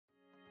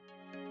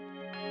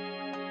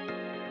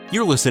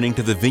You're listening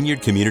to the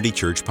Vineyard Community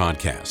Church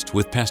podcast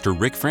with Pastor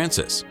Rick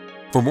Francis.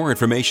 For more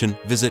information,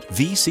 visit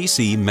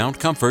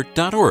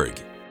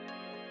vccmountcomfort.org.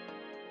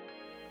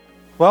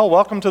 Well,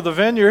 welcome to the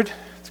Vineyard.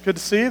 It's good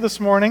to see you this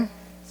morning.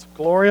 It's a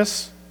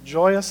glorious,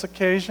 joyous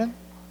occasion.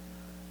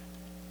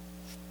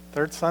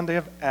 Third Sunday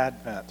of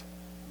Advent.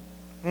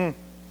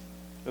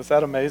 Is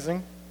that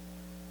amazing?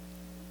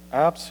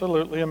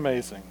 Absolutely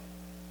amazing.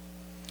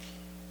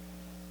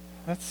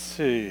 Let's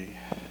see.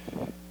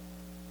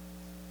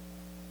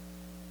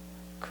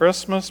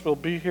 Christmas will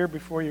be here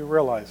before you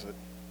realize it.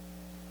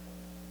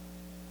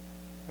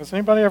 Has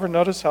anybody ever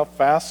noticed how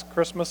fast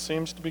Christmas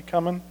seems to be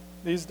coming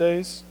these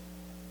days?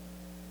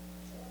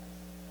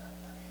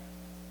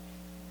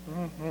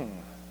 I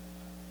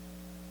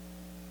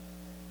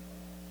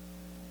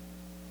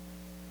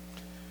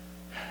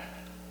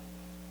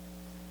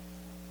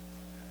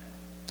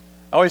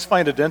always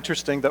find it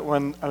interesting that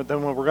when we're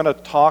going to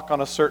talk on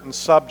a certain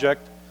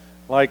subject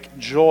like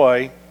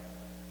joy,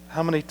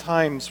 how many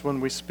times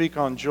when we speak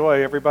on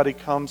joy, everybody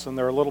comes and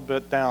they're a little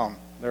bit down.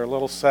 They're a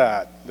little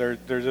sad. They're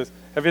just.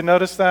 Have you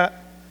noticed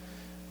that?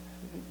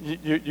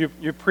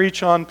 You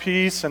preach on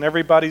peace and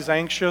everybody's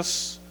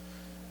anxious.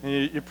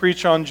 You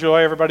preach on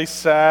joy, everybody's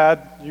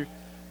sad.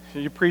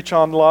 You preach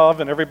on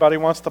love and everybody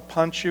wants to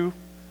punch you.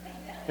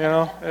 You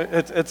know,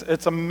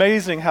 it's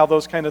amazing how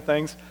those kind of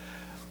things.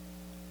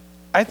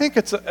 I think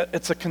it's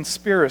a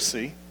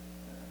conspiracy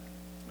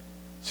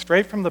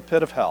straight from the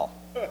pit of hell.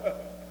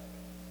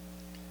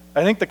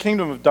 I think the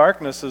kingdom of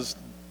darkness is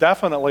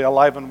definitely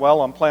alive and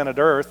well on planet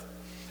Earth,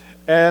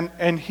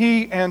 and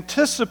he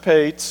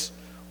anticipates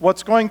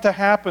what's going to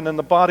happen in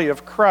the body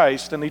of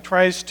Christ, and he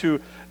tries to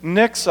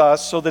nix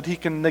us so that he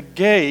can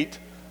negate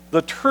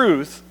the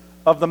truth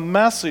of the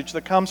message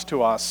that comes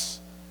to us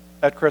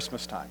at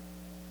Christmas time.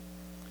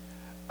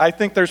 I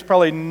think there's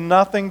probably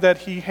nothing that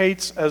he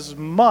hates as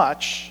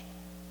much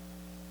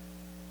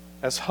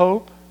as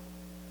hope,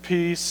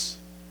 peace,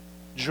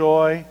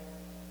 joy,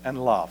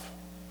 and love.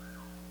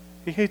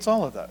 He hates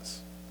all of those.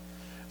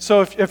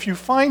 So if you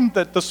find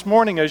that this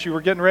morning as you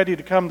were getting ready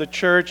to come to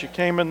church, you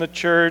came in the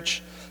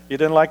church, you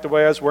didn't like the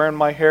way I was wearing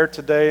my hair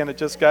today and it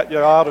just got you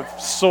out of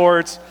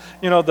sorts,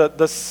 you know,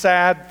 the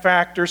sad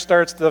factor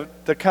starts to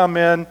come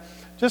in,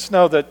 just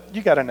know that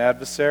you got an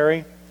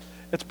adversary.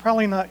 It's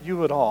probably not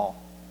you at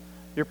all.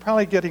 You're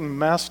probably getting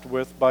messed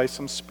with by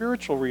some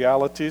spiritual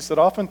realities that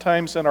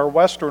oftentimes in our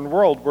Western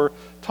world we're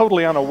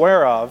totally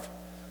unaware of,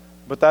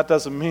 but that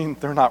doesn't mean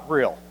they're not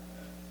real.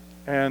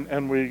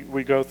 And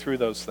we go through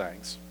those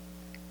things.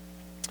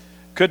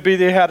 Could be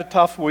they had a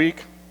tough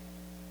week.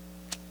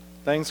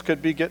 Things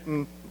could be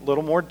getting a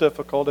little more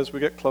difficult as we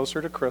get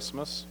closer to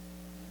Christmas.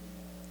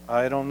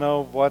 I don't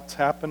know what's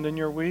happened in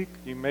your week.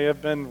 You may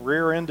have been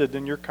rear-ended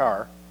in your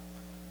car.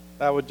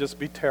 That would just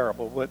be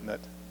terrible, wouldn't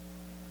it?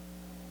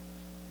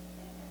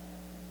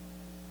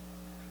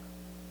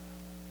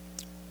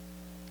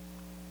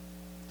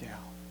 Yeah.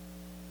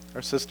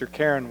 Our sister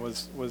Karen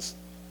was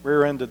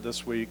rear-ended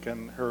this week,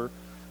 and her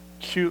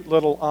cute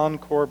little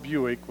Encore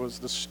Buick was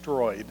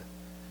destroyed.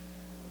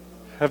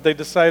 Have they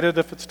decided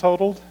if it's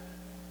totaled?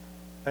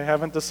 They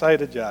haven't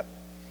decided yet.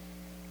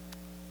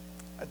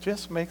 It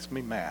just makes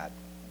me mad.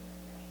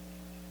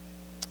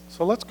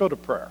 So let's go to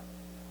prayer,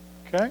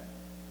 okay?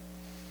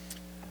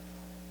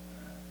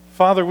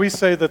 Father, we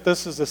say that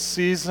this is a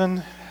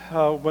season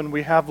when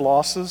we have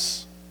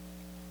losses,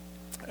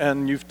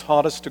 and you've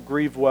taught us to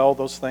grieve well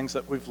those things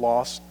that we've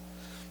lost.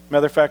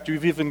 Matter of fact,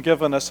 you've even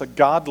given us a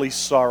godly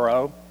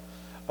sorrow,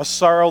 a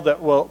sorrow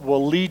that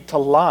will lead to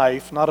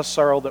life, not a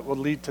sorrow that will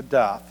lead to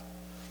death.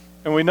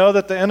 And we know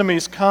that the enemy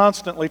is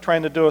constantly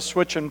trying to do a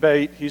switch and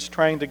bait. He's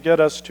trying to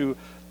get us to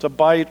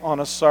bite on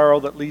a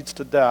sorrow that leads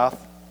to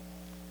death.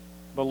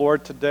 But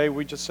Lord, today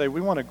we just say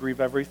we want to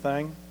grieve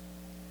everything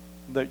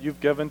that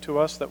you've given to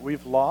us that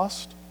we've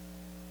lost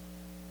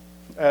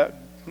at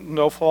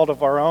no fault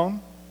of our own.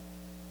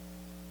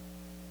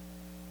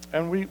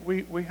 And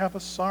we have a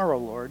sorrow,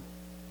 Lord,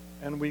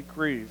 and we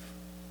grieve,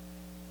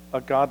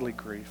 a godly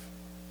grief.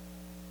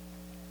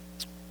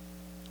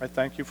 I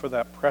thank you for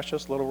that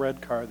precious little red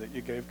car that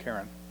you gave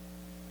Karen.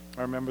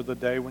 I remember the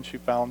day when she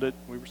found it.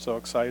 We were so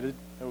excited.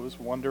 It was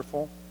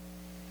wonderful.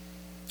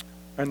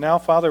 And now,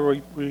 Father,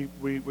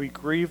 we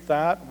grieve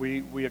that.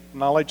 We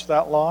acknowledge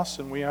that loss,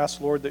 and we ask,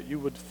 Lord, that you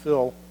would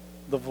fill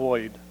the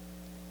void.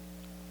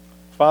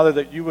 Father,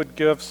 that you would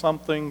give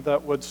something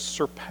that would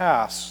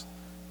surpass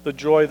the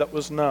joy that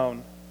was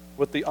known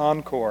with the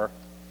encore.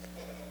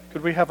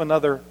 Could we have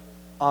another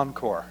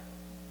encore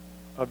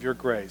of your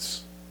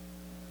grace?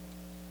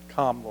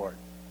 Come, Lord,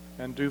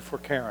 and do for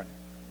Karen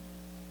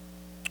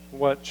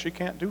what she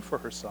can't do for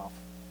herself.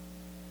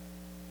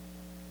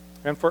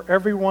 And for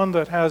everyone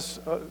that has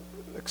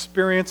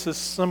experiences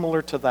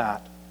similar to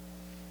that,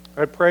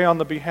 I pray on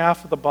the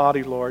behalf of the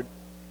body, Lord,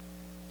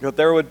 that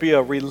there would be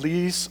a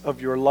release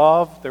of your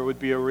love, there would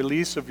be a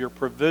release of your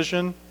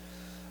provision,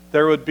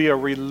 there would be a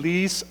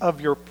release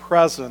of your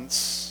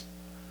presence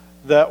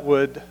that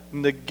would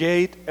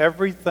negate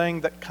everything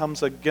that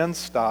comes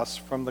against us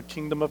from the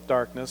kingdom of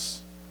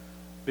darkness,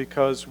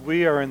 because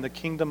we are in the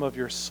kingdom of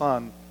your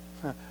Son,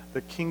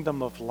 the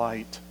kingdom of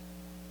light.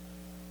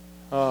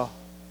 Oh,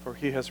 for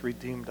he has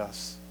redeemed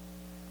us.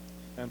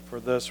 And for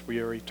this we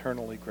are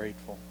eternally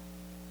grateful.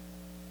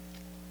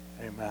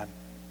 Amen.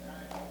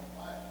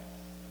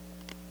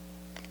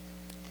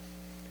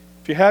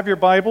 If you have your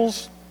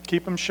Bibles,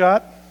 keep them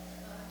shut.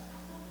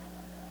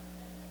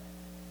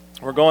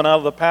 We're going out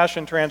of the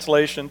Passion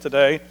Translation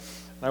today.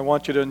 I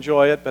want you to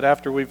enjoy it, but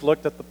after we've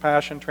looked at the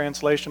Passion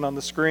Translation on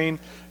the screen,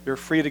 you're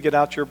free to get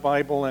out your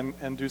Bible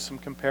and do some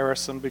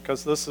comparison,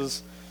 because this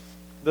is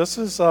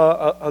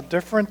a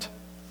different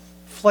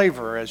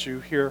flavor as you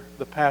hear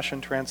the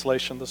Passion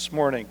Translation this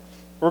morning.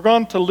 We're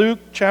going to Luke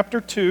chapter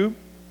 2,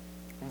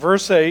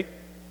 verse 8,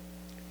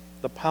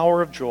 the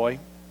power of joy.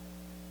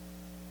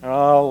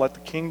 Oh, let the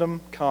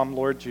kingdom come,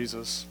 Lord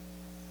Jesus.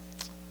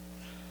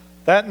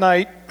 That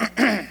night,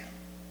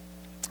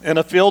 in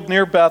a field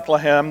near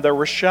Bethlehem, there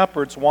were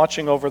shepherds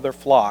watching over their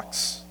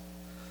flocks.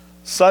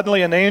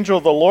 Suddenly an angel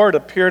of the Lord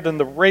appeared in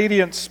the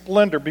radiant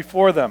splendor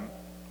before them,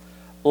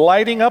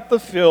 lighting up the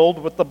field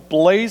with the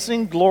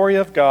blazing glory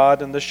of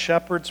God, and the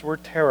shepherds were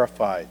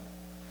terrified.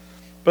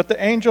 But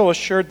the angel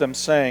assured them,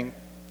 saying,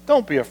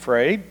 "Don't be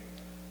afraid,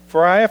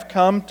 for I have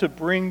come to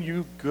bring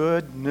you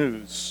good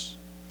news,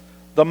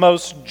 the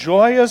most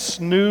joyous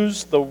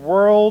news the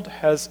world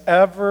has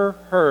ever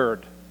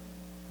heard."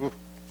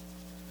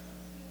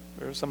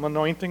 There's some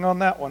anointing on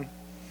that one.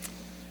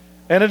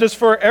 "And it is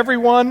for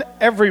everyone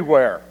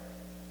everywhere.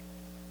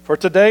 For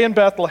today in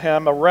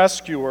Bethlehem a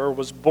rescuer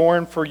was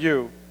born for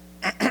you.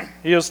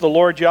 He is the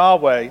Lord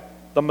Yahweh,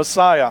 the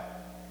Messiah.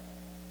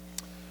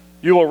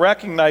 You will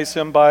recognize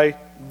him by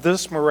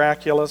this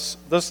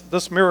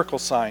miracle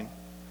sign.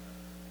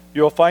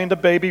 You will find a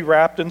baby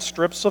wrapped in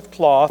strips of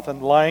cloth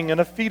and lying in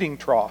a feeding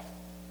trough."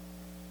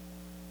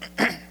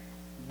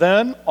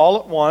 Then, all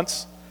at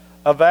once,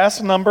 a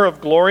vast number of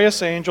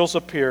glorious angels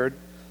appeared,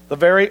 the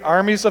very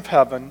armies of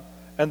heaven,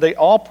 and they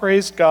all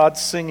praised God,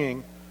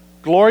 singing,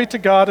 "Glory to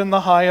God in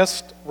the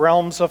highest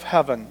realms of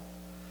heaven.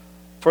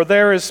 For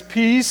there is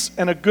peace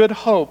and a good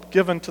hope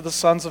given to the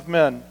sons of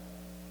men."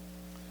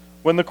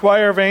 When the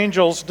choir of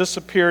angels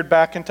disappeared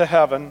back into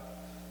heaven,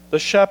 the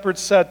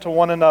shepherds said to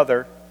one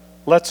another,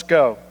 "Let's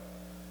go.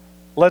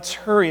 Let's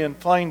hurry and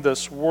find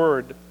this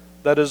word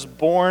that is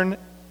born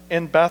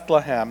in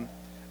Bethlehem,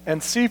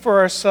 and see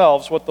for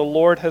ourselves what the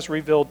Lord has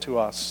revealed to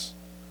us."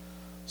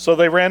 So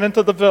they ran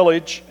into the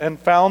village and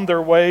found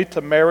their way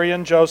to Mary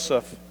and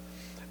Joseph.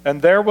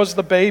 And there was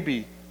the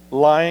baby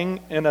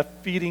lying in a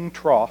feeding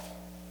trough.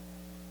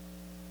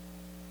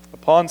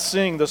 Upon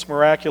seeing this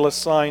miraculous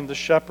sign, the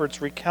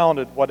shepherds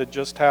recounted what had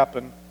just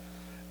happened.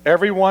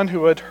 Everyone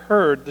who had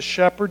heard the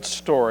shepherd's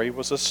story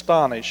was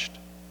astonished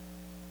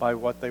by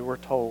what they were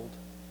told.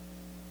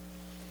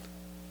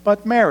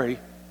 But Mary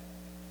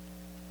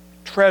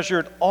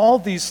treasured all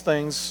these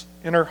things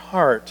in her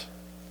heart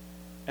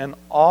and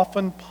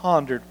often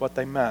pondered what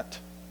they meant.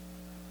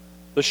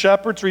 The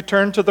shepherds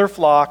returned to their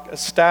flock,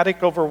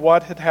 ecstatic over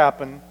what had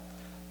happened.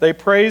 They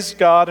praised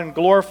God and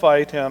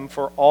glorified him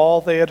for all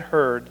they had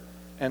heard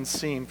and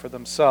seen for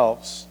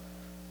themselves,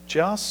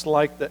 just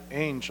like the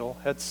angel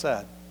had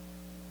said.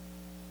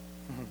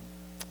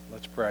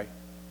 Let's pray.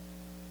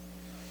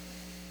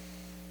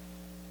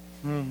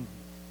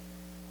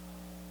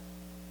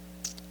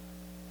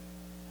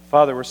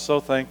 Father, we're so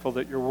thankful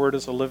that your word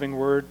is a living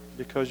word,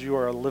 because you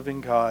are a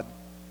living God.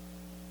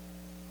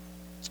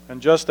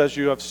 And just as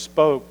you have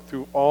spoke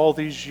through all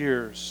these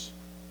years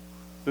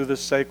through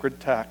this sacred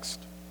text,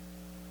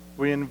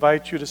 we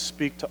invite you to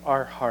speak to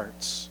our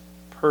hearts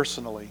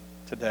personally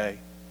today.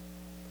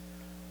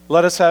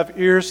 Let us have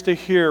ears to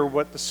hear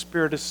what the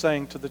Spirit is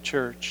saying to the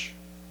church.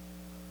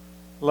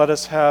 Let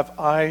us have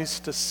eyes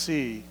to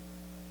see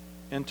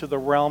into the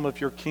realm of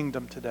your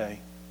kingdom today.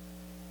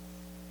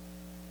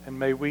 And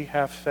may we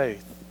have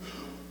faith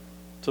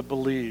to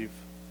believe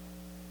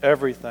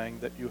everything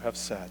that you have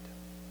said.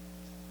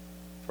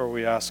 For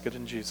we ask it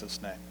in Jesus'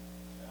 name.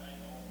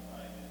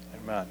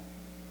 Amen.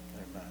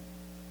 Amen.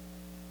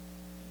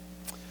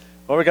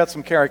 Well, we got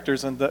some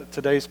characters in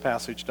today's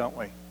passage, don't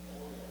we?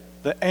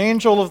 The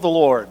angel of the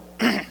Lord.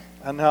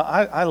 And now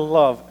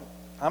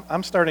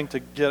I'm starting to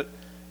get,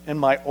 in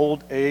my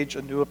old age,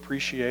 a new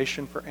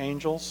appreciation for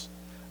angels.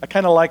 I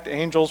kind of liked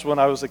angels when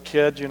I was a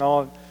kid, you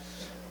know.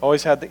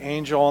 Always had the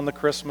angel on the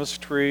Christmas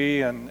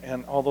tree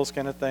and all those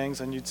kind of things.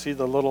 And you'd see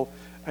the little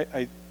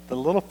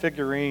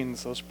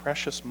figurines, those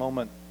precious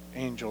moment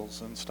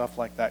angels and stuff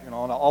like that, you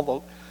know. And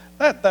although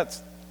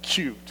that's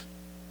cute,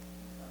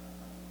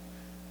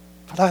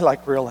 but I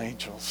like real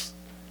angels.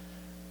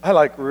 I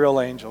like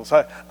real angels.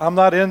 I'm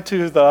not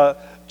into the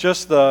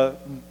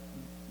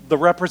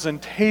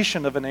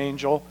representation of an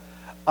angel.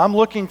 I'm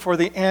looking for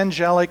the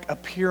angelic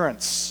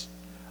appearance.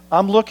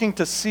 I'm looking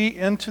to see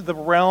into the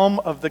realm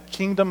of the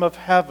kingdom of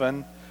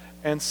heaven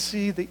and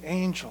see the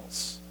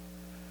angels.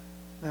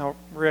 Now,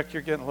 Rick,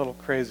 you're getting a little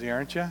crazy,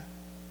 aren't you?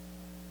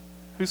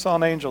 Who saw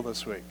an angel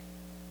this week?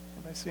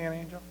 Anybody see an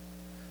angel?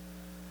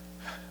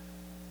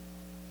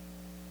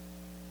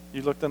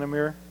 You looked in a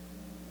mirror?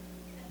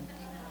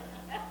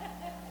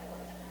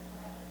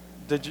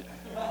 Did you?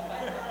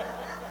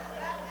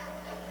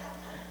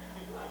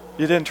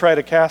 You didn't try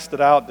to cast it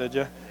out, did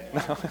you?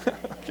 No.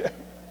 Okay.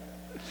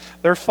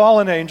 They're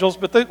fallen angels,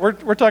 but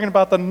we're talking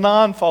about the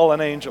non-fallen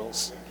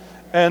angels.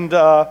 And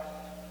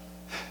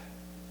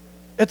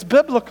it's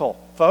biblical,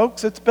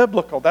 folks. It's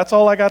biblical. That's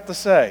all I got to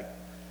say.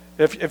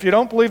 If you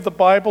don't believe the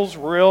Bible's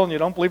real and you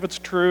don't believe it's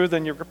true,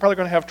 then you're probably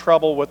going to have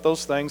trouble with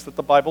those things that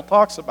the Bible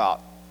talks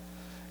about.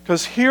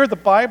 Because here the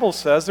Bible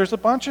says there's a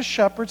bunch of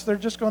shepherds, they're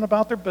just going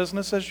about their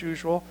business as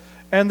usual,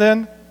 and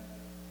then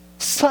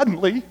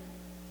suddenly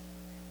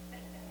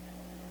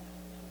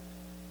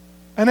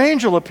an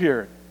angel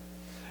appeared.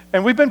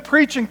 And we've been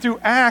preaching through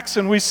Acts,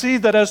 and we see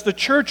that as the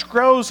church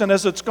grows and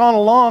as it's gone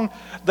along,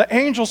 the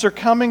angels are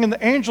coming and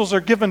the angels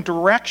are given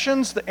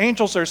directions. The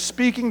angels are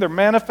speaking, they're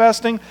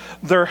manifesting,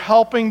 they're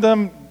helping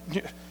them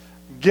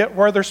get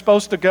where they're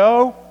supposed to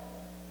go.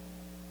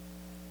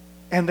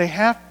 And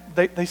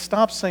they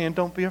stop saying,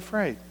 don't be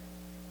afraid.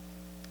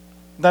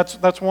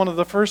 That's one of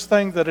the first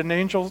things that an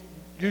angel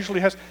usually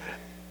has.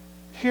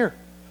 Here,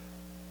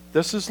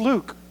 this is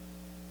Luke.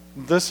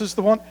 This is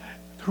the one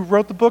who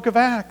wrote the book of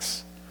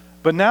Acts.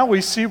 But now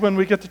we see when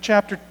we get to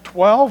chapter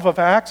 12 of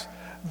Acts,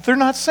 they're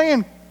not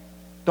saying,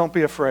 don't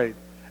be afraid.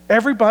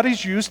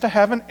 Everybody's used to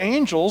having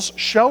angels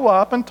show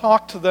up and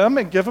talk to them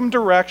and give them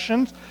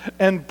directions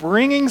and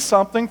bringing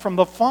something from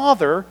the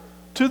Father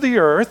to the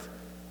earth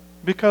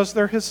because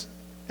they're his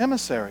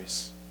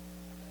emissaries.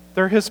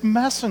 They're his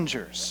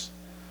messengers.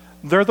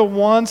 They're the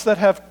ones that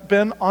have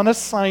been on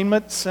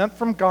assignment sent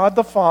from God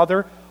the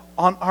Father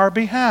on our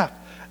behalf.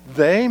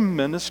 They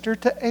minister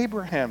to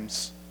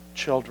Abraham's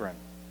children,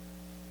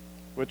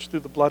 which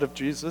through the blood of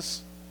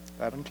Jesus,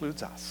 that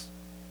includes us.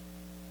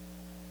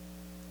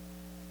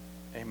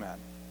 Amen.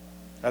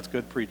 That's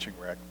good preaching,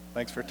 Rick.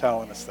 Thanks for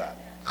telling us that.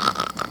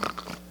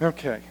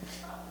 Okay.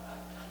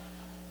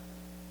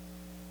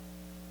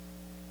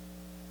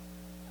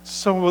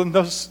 So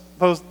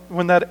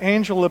when that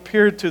angel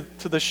appeared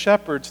to the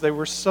shepherds, they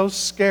were so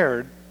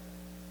scared,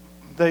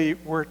 they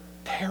were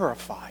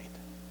terrified.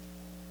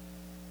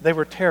 They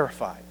were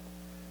terrified.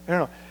 I don't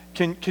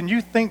know. Can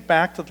you think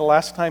back to the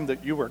last time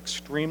that you were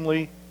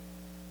extremely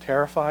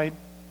terrified?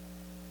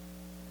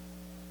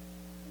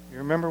 You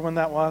remember when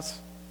that was?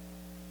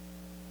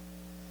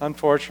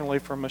 Unfortunately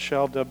for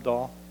Michelle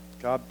Dibdahl,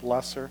 God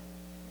bless her.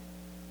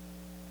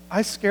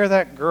 I scare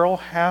that girl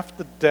half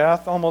to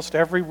death almost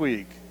every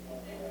week.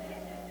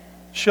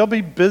 She'll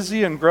be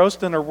busy,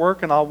 engrossed in her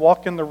work, and I'll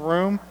walk in the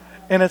room,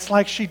 and it's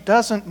like she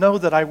doesn't know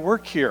that I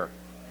work here.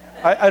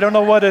 I don't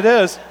know what it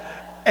is.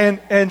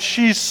 And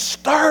she's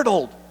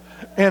startled.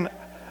 And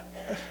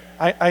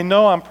I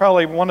know I'm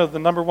probably one of the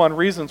number one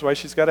reasons why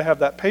she's got to have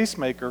that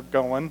pacemaker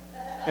going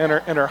in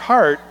her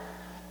heart,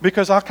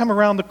 because I'll come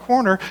around the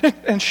corner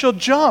and she'll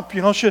jump.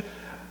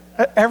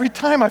 Every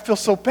time I feel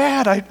so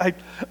bad.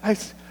 I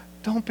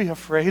don't be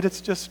afraid.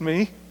 It's just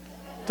me.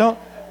 Don't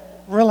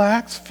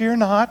relax. Fear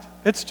not.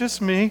 It's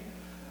just me.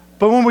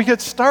 But when we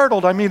get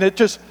startled, it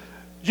just,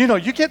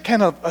 you get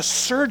kind of a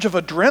surge of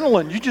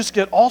adrenaline. You just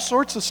get all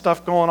sorts of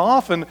stuff going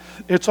off, and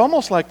it's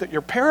almost like that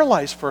you're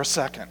paralyzed for a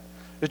second.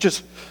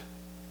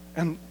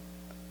 And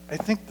I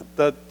think that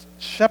the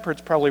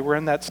shepherds probably were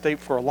in that state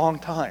for a long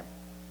time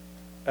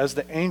as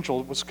the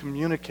angel was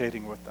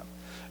communicating with them.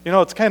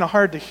 It's kind of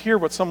hard to hear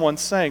what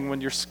someone's saying when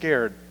you're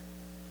scared,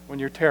 when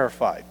you're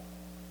terrified.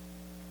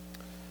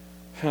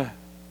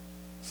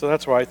 So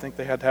that's why I think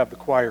they had to have the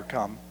choir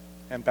come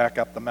and back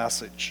up the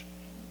message.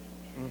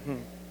 Mm-hmm.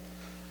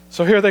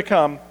 So here they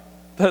come.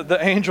 The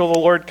angel of the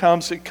Lord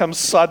comes. It comes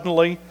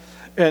suddenly.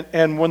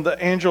 And when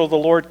the angel of the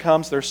Lord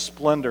comes, there's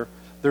splendor.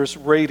 There's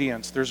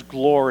radiance. There's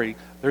glory.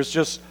 There's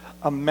just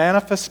a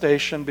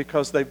manifestation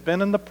because they've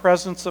been in the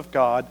presence of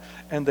God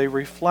and they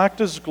reflect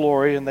his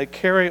glory and they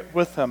carry it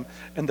with them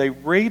and they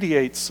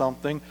radiate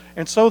something.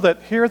 And so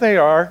that here they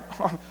are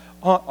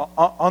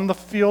on the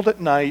field at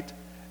night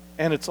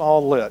and it's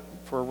all lit,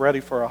 ready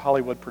for a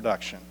Hollywood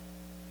production.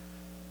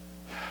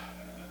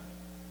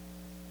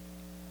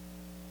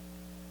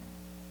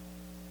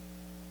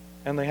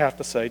 And they have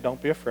to say, don't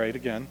be afraid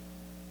again.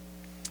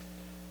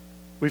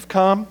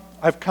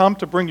 I've come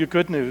to bring you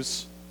good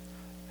news.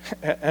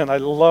 And I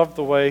love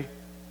the way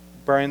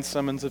Brian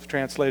Simmons has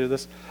translated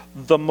this.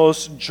 The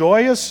most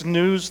joyous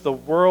news the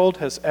world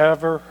has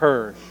ever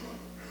heard.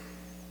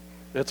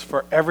 It's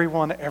for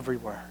everyone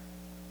everywhere.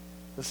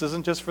 This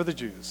isn't just for the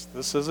Jews.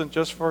 This isn't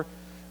just for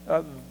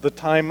the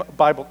Time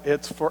Bible.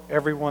 It's for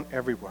everyone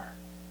everywhere.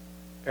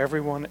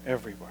 Everyone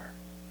everywhere.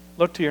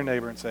 Look to your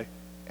neighbor and say,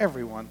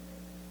 everyone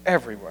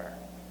everywhere.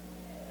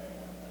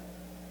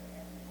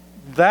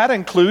 That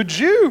includes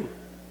you.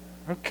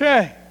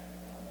 Okay.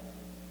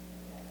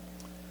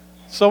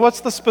 So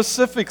what's the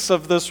specifics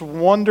of this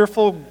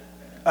wonderful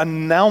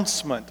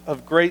announcement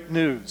of great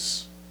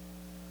news?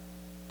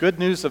 Good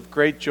news of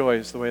great joy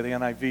is the way the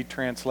NIV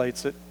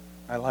translates it.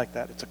 I like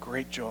that. It's a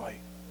great joy.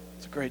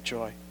 It's a great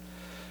joy.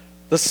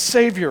 The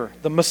Savior,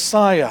 the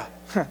Messiah,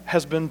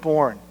 has been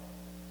born.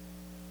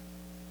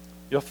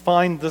 You'll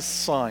find this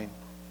sign.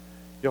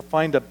 You'll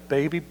find a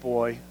baby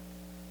boy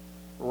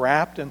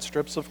wrapped in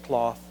strips of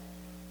cloth,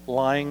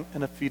 lying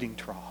in a feeding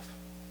trough.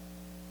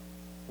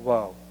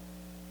 Whoa.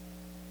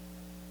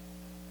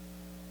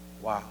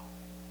 Wow.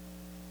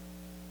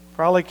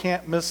 Probably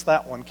can't miss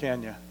that one,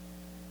 can you?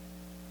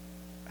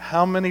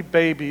 How many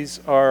babies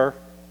are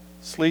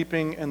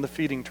sleeping in the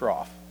feeding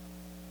trough?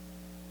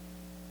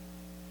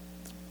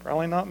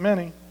 Probably not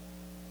many.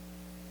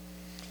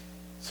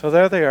 So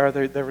there they are.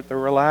 They're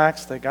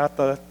relaxed. They got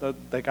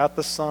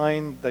the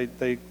sign.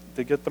 They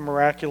get the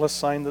miraculous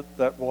sign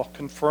that will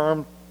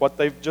confirm what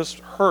they've just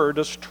heard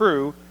is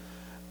true,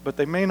 but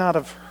they may not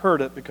have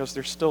heard it because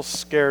they're still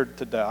scared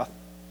to death.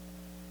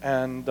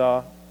 And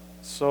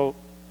so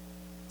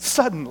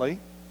suddenly,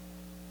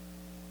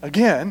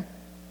 again,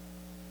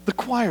 the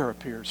choir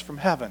appears from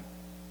heaven.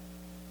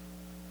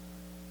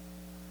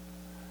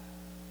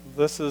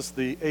 This is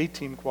the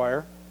A-Team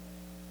choir.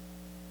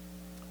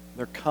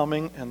 They're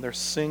coming and they're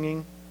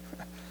singing,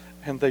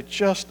 and they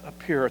just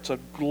appear. It's a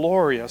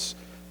glorious,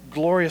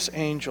 glorious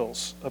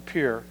angels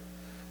appear.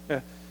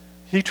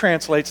 He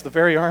translates the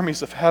very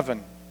armies of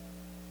heaven.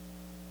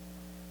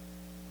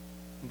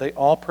 They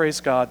all praise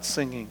God,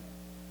 singing,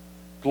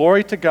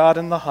 "Glory to God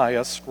in the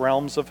highest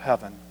realms of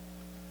heaven."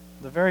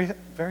 The very,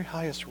 very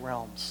highest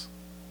realms.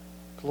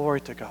 Glory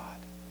to God.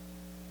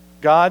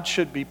 God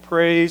should be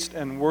praised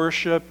and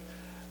worshiped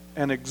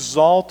and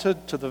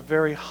exalted to the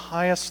very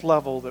highest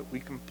level that we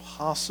can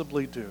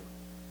possibly do.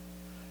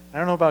 I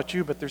don't know about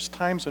you, but there's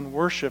times in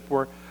worship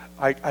where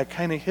I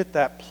kind of hit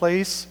that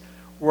place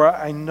where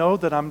I know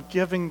that I'm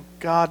giving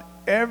God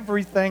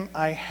everything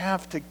I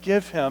have to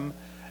give Him,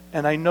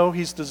 and I know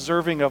He's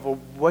deserving of a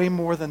way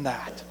more than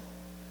that.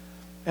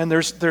 And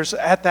there's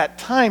at that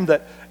time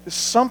that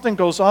something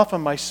goes off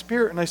in my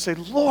spirit, and I say,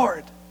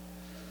 Lord,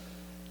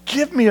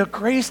 give me a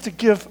grace to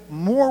give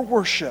more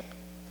worship,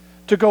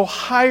 to go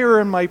higher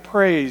in my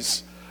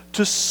praise,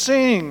 to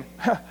sing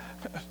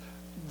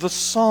the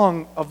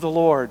song of the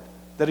Lord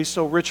that He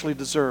so richly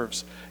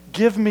deserves.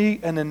 Give me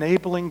an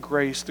enabling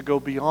grace to go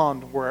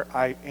beyond where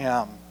I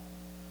am.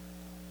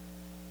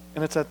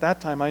 And it's at that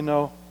time I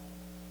know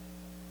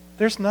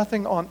there's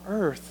nothing on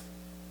earth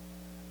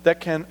that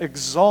can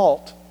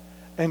exalt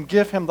and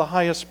give Him the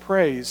highest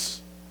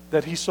praise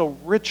that He so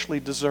richly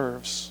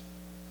deserves.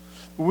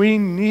 We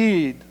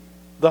need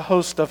the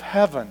host of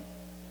heaven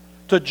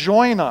to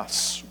join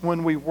us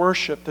when we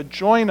worship, to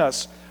join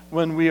us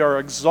when we are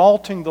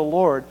exalting the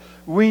Lord.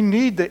 We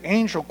need the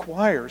angel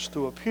choirs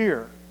to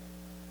appear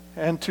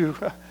and to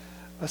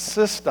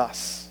assist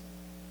us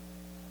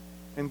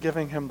in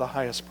giving Him the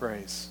highest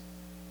praise,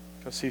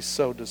 because He's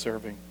so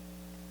deserving.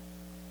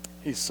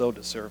 He's so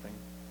deserving.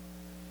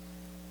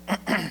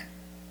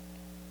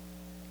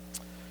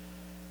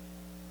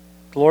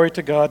 Glory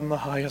to God in the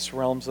highest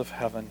realms of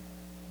heaven.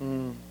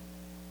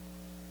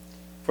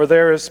 For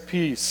there is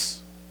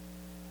peace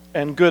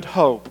and good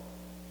hope.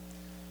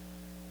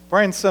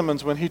 Brian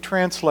Simmons, when he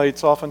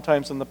translates,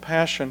 oftentimes in the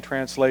Passion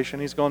Translation,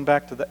 he's going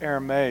back to the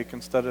Aramaic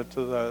instead of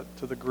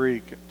to the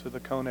Greek, to the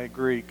Koine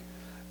Greek.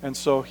 And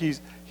so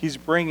he's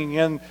bringing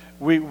in,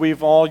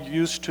 we've all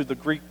used to the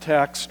Greek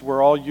text,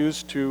 we're all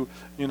used to,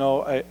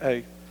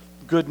 a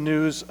good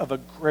news of a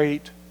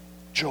great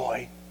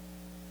joy.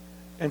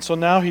 And so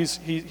now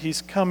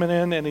he's coming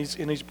in and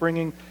he's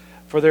bringing,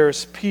 for there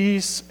is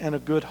peace and a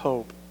good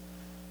hope.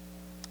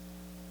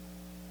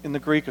 In the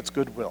Greek, it's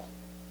goodwill.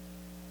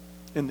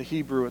 In the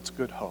Hebrew, it's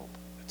good hope.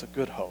 It's a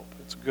good hope.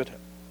 It's good hope.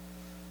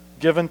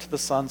 Given to the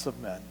sons of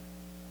men.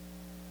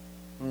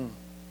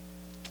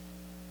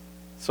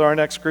 So our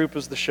next group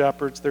is the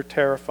shepherds. They're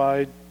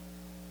terrified.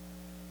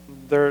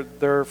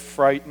 They're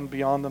frightened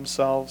beyond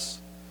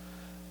themselves.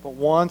 But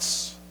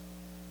once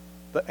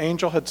the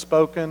angel had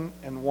spoken,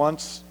 and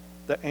once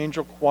the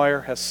angel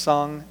choir has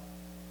sung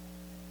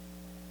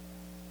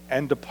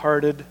and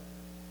departed,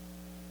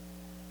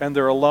 and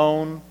they're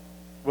alone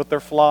with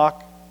their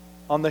flock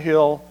on the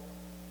hill,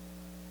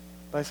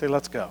 they say,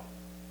 let's go.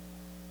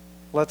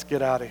 Let's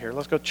get out of here.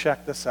 Let's go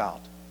check this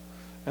out.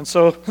 And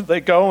so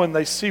they go and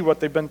they see what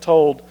they've been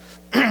told.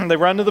 They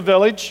run to the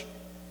village.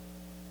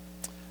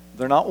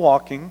 They're not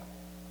walking.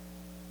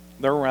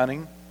 They're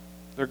running.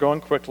 They're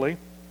going quickly.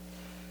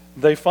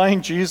 They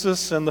find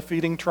Jesus in the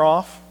feeding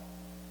trough.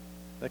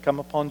 They come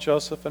upon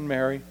Joseph and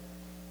Mary,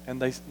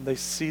 and they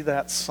see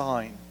that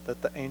sign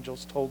that the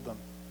angels told them.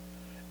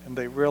 And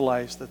they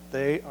realize that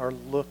they are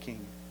looking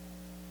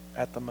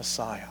at the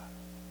Messiah,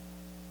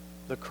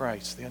 the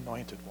Christ, the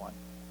Anointed One.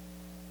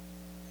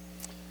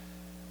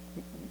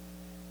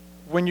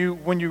 When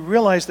you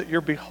realize that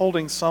you're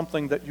beholding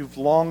something that you've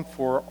longed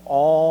for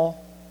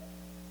all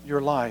your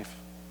life,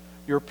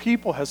 your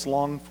people has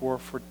longed for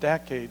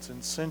decades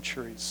and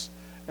centuries,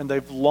 and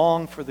they've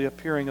longed for the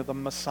appearing of the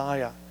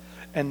Messiah.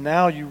 And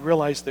now you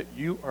realize that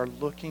you are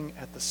looking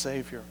at the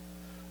Savior.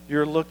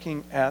 You're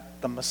looking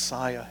at the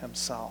Messiah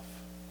Himself.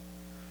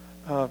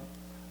 I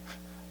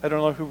don't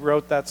know who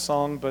wrote that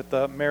song, but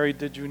the Mary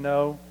Did You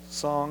Know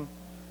song.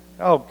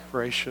 Oh,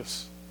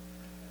 gracious.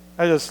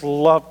 I just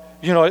love,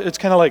 it's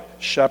kind of like,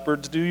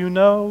 shepherds, do you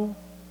know?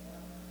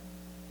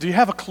 Do you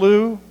have a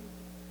clue?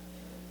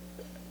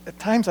 at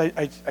times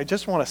I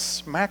just want to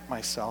smack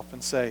myself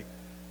and say,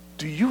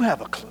 do you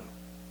have a clue?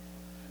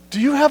 Do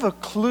you have a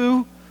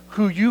clue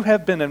who you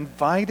have been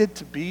invited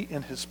to be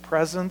in his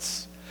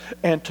presence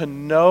and to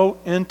know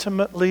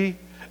intimately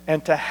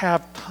and to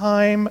have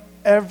time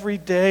every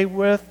day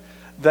with,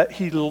 that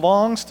he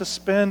longs to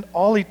spend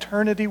all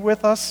eternity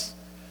with us?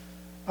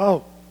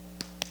 Oh,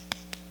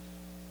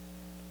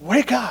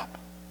 wake up.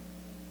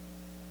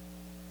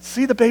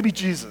 See the baby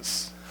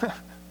Jesus.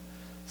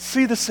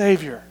 See the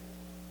Savior.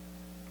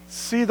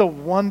 See the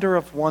wonder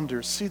of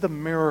wonders. See the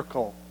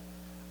miracle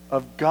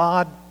of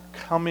God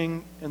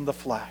coming in the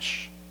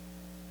flesh.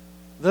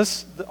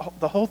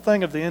 The whole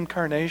thing of the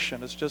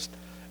incarnation is just,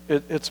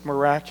 it's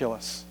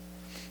miraculous.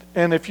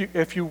 And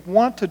if you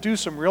want to do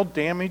some real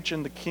damage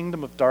in the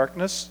kingdom of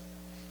darkness,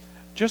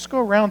 just go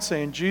around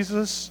saying,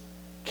 Jesus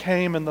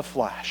came in the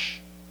flesh.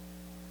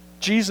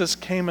 Jesus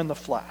came in the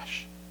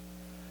flesh.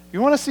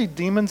 You want to see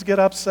demons get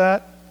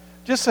upset?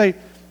 Just say,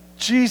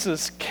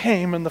 Jesus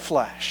came in the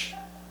flesh.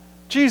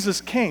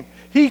 Jesus came.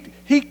 He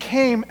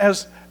came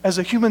as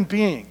a human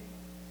being.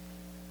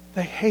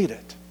 They hate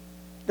it.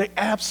 They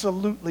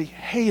absolutely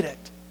hate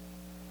it.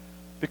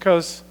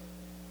 Because,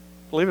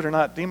 believe it or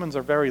not, demons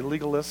are very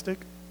legalistic.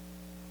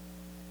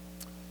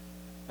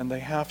 And they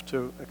have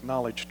to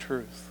acknowledge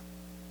truth.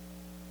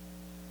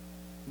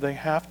 They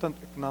have to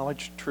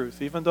acknowledge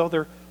truth. Even though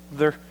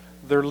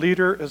their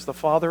leader is the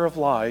father of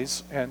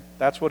lies, and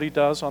that's what he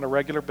does on a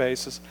regular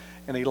basis,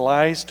 and he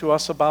lies to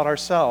us about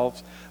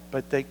ourselves,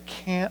 but they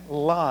can't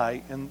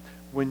lie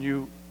when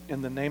you,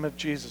 in the name of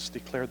Jesus,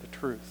 declare the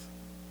truth.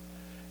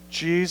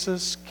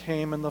 Jesus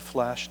came in the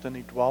flesh, and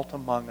he dwelt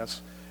among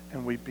us,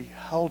 and we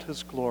beheld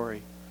his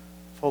glory,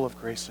 full of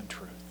grace and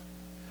truth.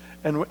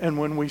 And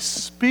when we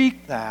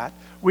speak that,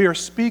 we are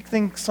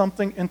speaking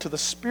something into the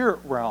spirit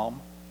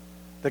realm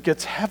that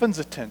gets heaven's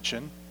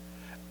attention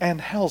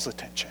and hell's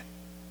attention.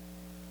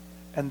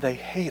 And they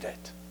hate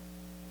it.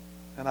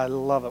 And I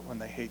love it when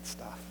they hate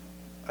stuff.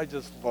 I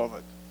just love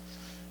it.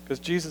 Because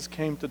Jesus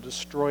came to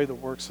destroy the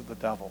works of the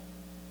devil.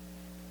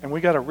 And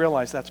we got to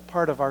realize that's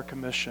part of our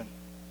commission.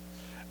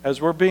 As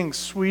we're being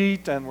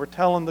sweet and we're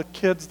telling the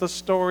kids the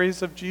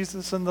stories of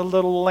Jesus and the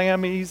little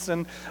lammies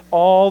and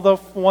all the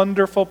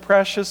wonderful,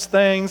 precious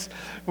things,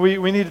 we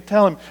need to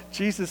tell them,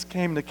 Jesus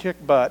came to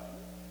kick butt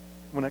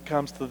when it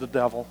comes to the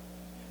devil.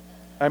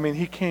 I mean,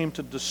 he came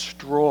to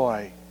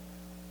destroy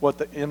what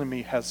the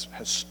enemy has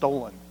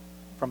stolen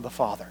from the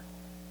Father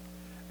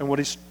and what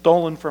he's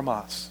stolen from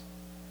us.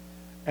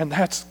 And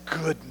that's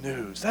good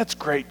news. That's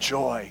great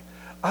joy.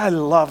 I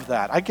love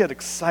that. I get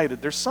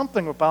excited. There's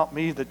something about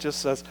me that just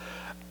says,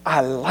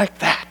 I like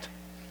that.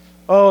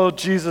 Oh,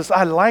 Jesus,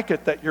 I like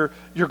it that you're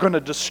going to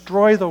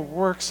destroy the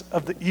works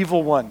of the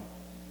evil one.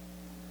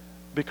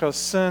 Because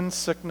sin,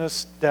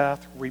 sickness,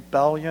 death,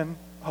 rebellion.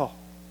 Oh,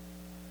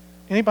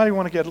 anybody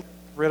want to get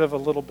rid of a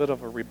little bit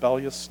of a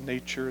rebellious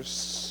nature,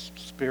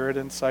 spirit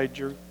inside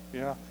you?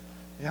 Yeah.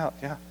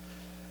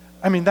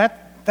 I mean,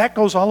 that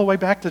goes all the way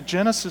back to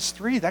Genesis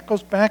 3. That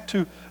goes back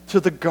to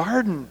the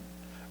garden.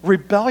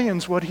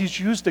 Rebellion's what he's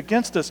used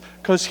against us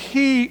because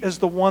he is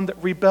the one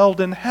that rebelled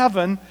in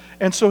heaven,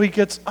 and so he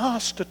gets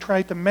us to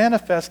try to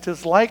manifest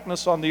his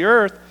likeness on the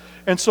earth,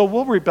 and so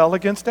we'll rebel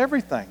against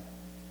everything.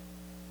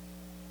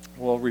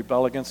 We'll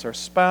rebel against our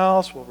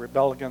spouse, we'll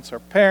rebel against our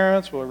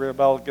parents, we'll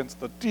rebel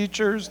against the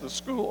teachers, the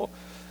school,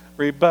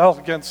 rebel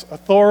against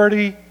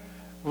authority,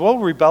 we'll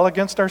rebel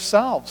against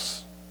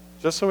ourselves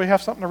just so we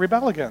have something to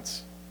rebel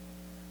against.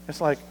 It's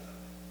like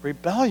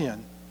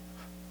rebellion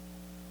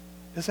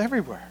is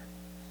everywhere.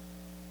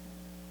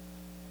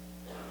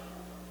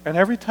 And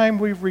every time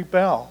we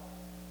rebel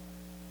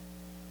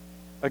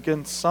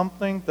against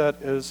something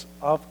that is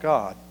of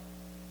God,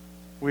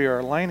 we are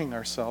aligning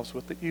ourselves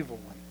with the evil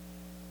one.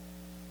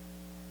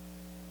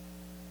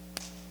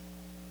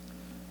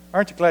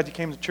 Aren't you glad you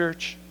came to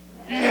church?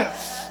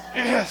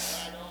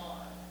 Yes.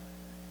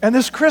 And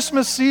this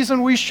Christmas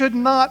season, we should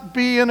not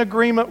be in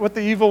agreement with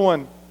the evil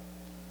one.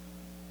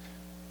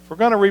 If we're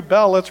going to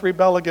rebel, let's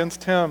rebel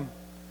against him.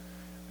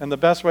 And the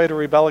best way to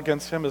rebel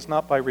against him is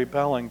not by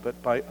rebelling,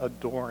 but by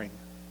adoring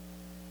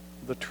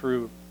the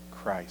true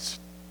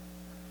Christ,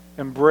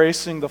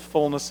 embracing the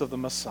fullness of the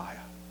Messiah,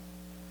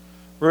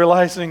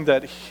 realizing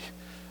that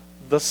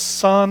the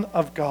Son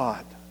of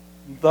God,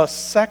 the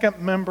second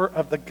member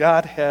of the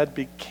Godhead,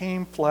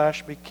 became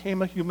flesh,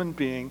 became a human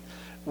being,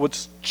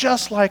 was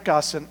just like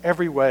us in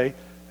every way,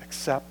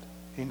 except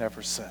he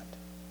never sinned.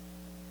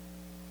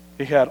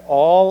 He had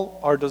all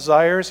our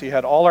desires, he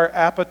had all our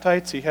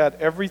appetites, he had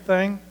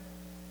everything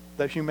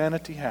that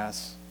humanity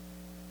has,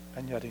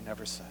 and yet he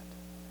never sinned.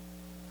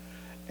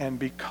 And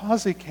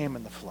because he came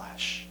in the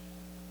flesh,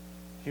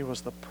 he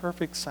was the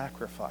perfect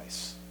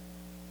sacrifice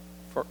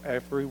for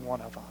every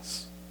one of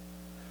us.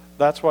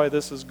 That's why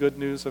this is good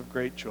news of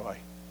great joy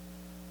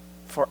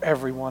for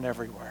everyone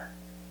everywhere.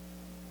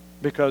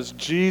 Because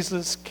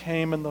Jesus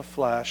came in the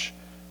flesh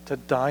to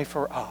die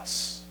for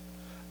us,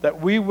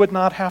 that we would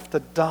not have to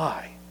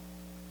die,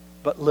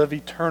 but live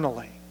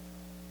eternally.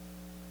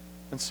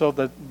 And so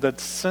the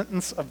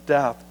sentence of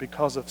death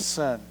because of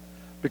sin,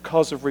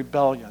 because of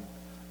rebellion,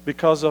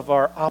 because of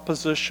our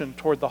opposition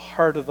toward the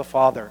heart of the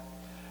Father,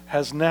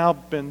 has now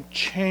been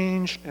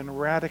changed and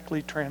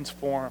radically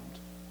transformed.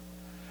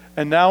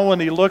 And now when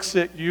he looks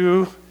at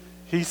you,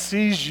 he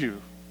sees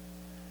you,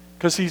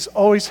 because he's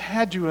always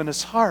had you in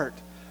his heart.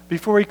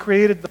 Before he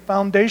created the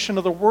foundation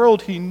of the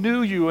world, he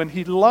knew you and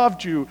he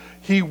loved you.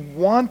 He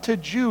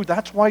wanted you.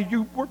 That's why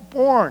you were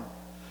born,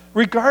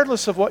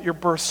 regardless of what your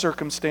birth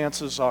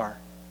circumstances are.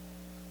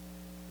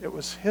 It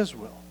was his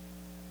will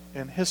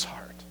in his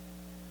heart.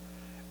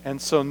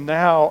 And so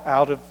now,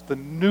 out of the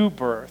new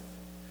birth,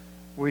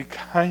 we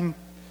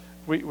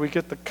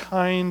get the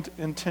kind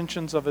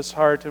intentions of his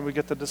heart, and we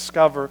get to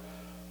discover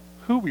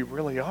who we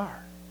really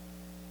are.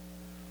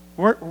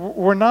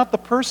 We're not the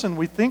person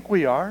we think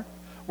we are.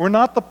 We're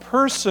not the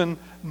person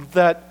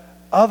that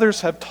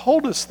others have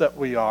told us that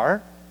we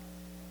are.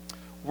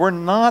 We're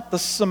not the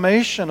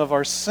summation of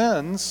our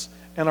sins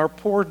and our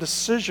poor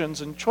decisions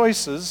and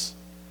choices.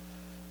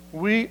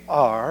 We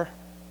are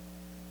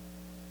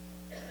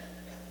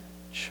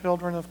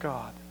children of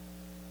God.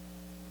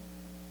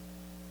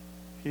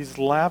 He's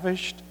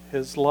lavished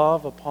his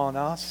love upon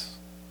us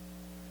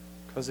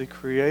because he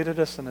created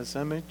us in his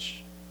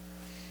image.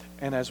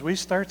 And as we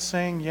start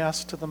saying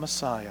yes to the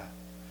Messiah,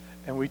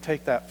 and we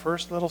take that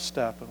first little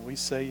step and we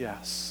say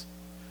yes,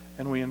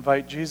 and we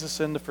invite Jesus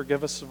in to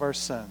forgive us of our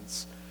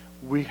sins,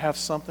 we have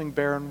something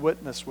bearing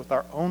witness with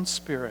our own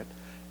spirit.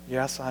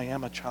 Yes, I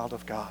am a child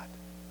of God.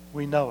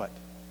 We know it.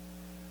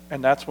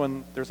 And that's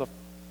when there's a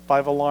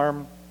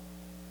 5-alarm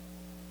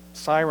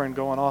siren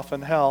going off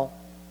in hell.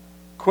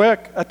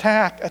 Quick,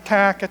 attack,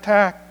 attack,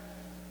 attack.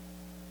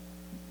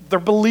 They're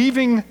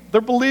believing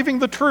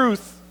the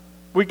truth.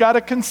 We got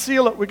to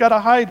conceal it. We got to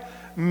hide.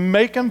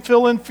 Make them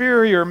feel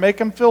inferior. Make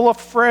them feel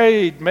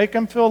afraid. Make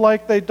them feel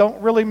like they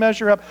don't really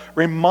measure up.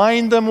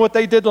 Remind them what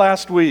they did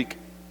last week,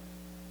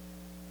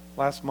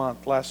 last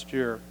month, last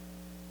year.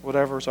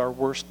 Whatever's our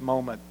worst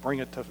moment, bring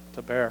it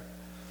to bear.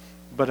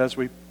 But as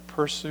we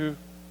pursue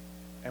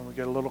and we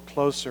get a little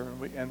closer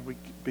and we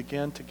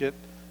begin to get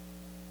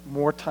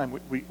more time,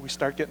 we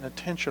start getting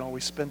intentional.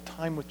 We spend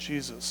time with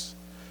Jesus.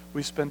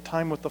 We spend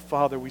time with the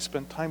Father. We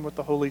spend time with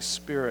the Holy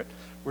Spirit.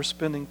 We're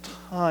spending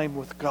time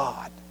with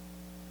God.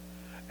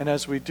 And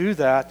as we do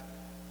that,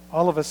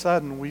 all of a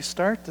sudden we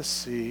start to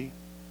see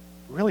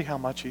really how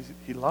much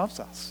he loves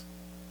us.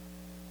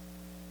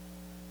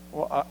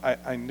 Well,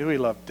 I knew he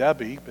loved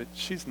Debbie, but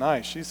she's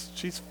nice.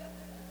 She's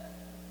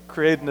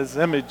created in his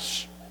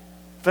image,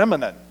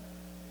 feminine.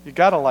 You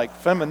got to like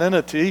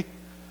femininity.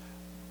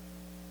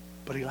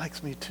 But he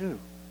likes me too.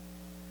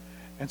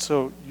 And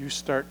so you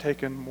start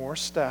taking more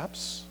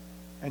steps,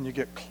 and you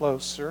get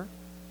closer,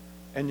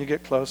 and you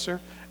get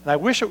closer. And I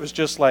wish it was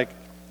just like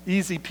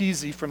easy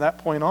peasy from that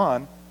point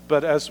on,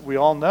 but as we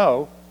all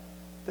know,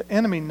 the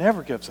enemy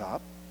never gives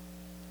up.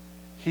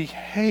 He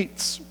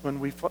hates when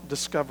we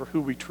discover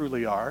who we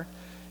truly are.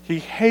 He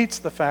hates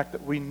the fact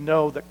that we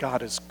know that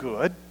God is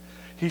good.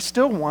 He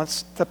still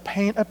wants to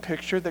paint a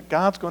picture that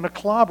God's going to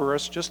clobber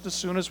us just as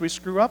soon as we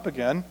screw up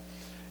again.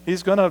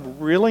 He's going to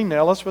really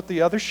nail us with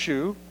the other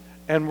shoe,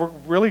 and we're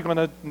really going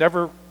to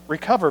never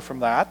recover from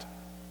that.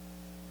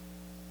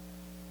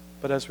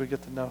 But as we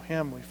get to know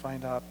him, we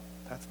find out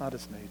that's not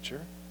his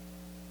nature.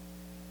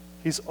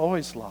 He's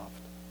always loved.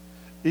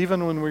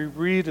 Even when we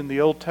read in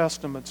the Old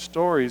Testament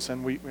stories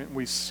and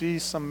we see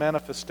some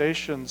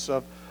manifestations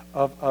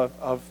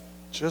of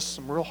just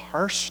some real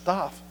harsh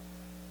stuff,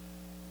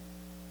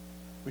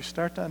 we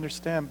start to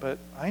understand, but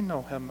I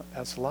know him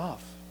as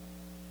love.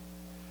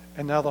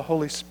 And now the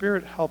Holy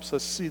Spirit helps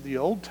us see the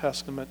Old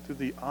Testament through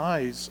the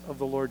eyes of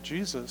the Lord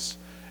Jesus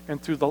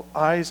and through the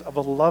eyes of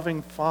a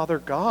loving Father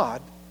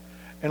God.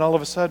 And all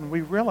of a sudden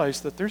we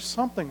realize that there's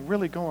something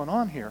really going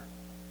on here.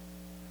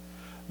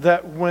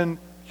 That when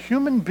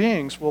human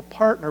beings will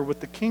partner with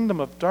the kingdom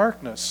of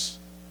darkness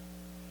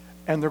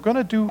and they're going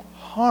to do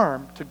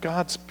harm to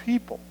God's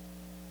people,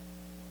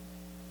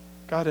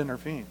 God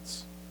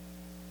intervenes.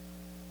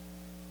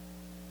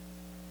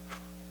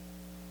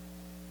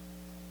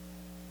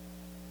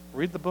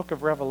 Read the book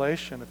of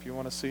Revelation if you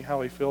want to see how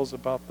he feels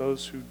about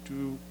those who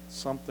do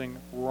something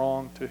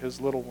wrong to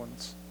his little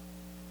ones.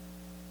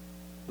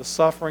 The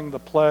suffering, the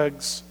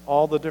plagues,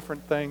 all the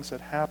different things that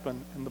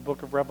happen in the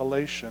book of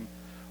Revelation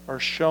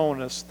are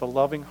showing us the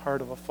loving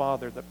heart of a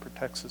father that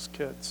protects his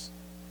kids.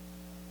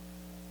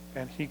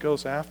 And he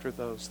goes after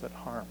those that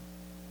harm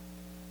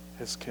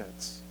his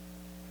kids.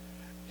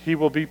 He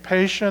will be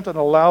patient and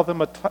allow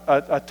them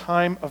a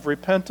time of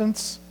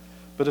repentance,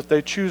 but if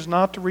they choose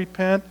not to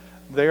repent,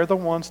 they're the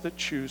ones that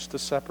choose to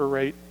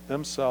separate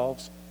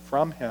themselves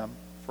from him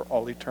for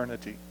all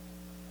eternity.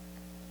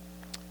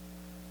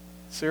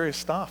 Serious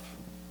stuff.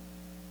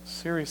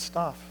 Serious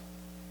stuff.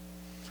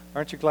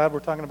 Aren't you glad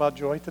we're talking about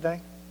joy today?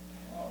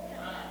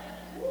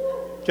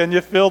 Can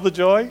you feel the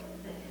joy?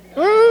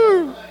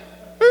 Woo!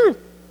 Woo!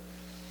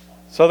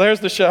 So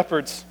there's the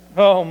shepherds.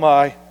 Oh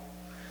my.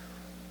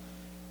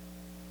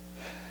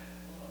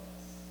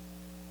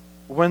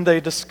 When they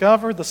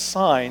discover the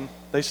sign,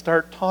 they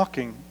start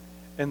talking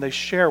and they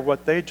share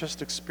what they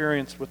just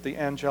experienced with the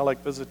angelic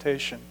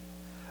visitation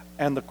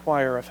and the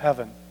choir of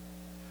heaven.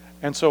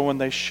 And so when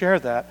they share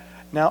that,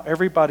 now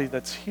everybody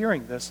that's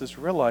hearing this is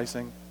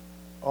realizing,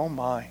 oh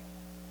my,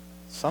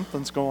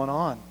 something's going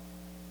on.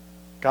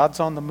 God's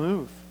on the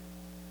move.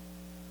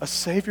 A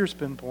Savior's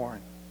been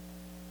born.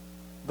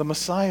 The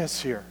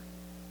Messiah's here.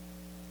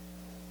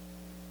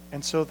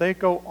 And so they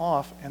go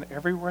off, and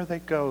everywhere they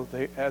go,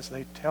 as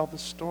they tell the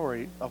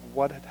story of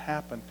what had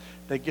happened,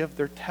 they give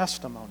their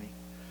testimony.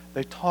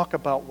 They talk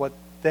about what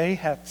they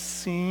have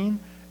seen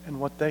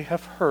and what they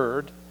have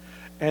heard.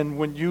 And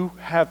when you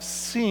have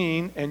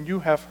seen and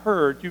you have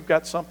heard, you've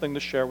got something to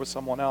share with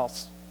someone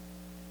else.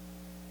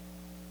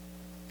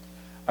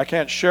 I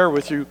can't share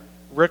with you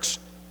Rick's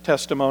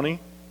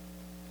testimony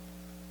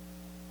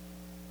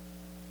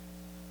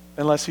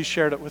unless he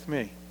shared it with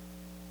me.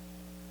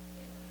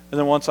 And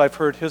then once I've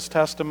heard his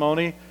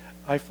testimony,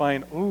 I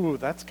find, ooh,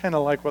 that's kind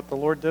of like what the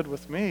Lord did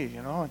with me,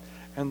 you know.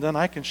 And then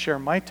I can share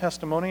my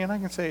testimony, and I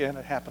can say, and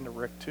it happened to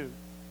Rick too.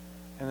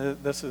 And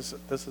this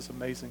is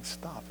amazing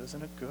stuff,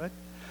 isn't it good?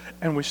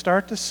 And we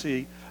start to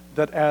see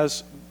that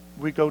as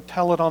we go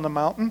tell it on the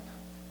mountain,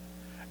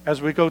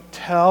 as we go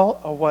tell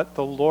what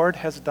the Lord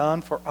has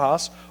done for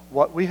us,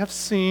 what we have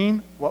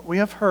seen, what we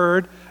have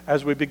heard,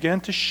 as we begin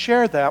to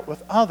share that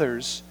with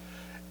others,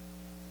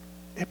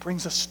 it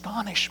brings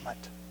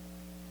astonishment.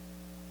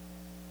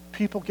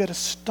 People get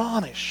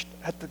astonished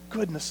at the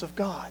goodness of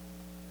God.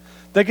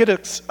 They get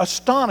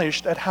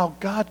astonished at how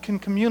God can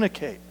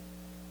communicate.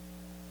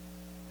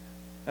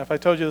 Now, if I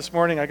told you this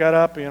morning I got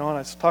up, and I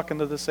was talking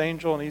to this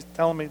angel and he's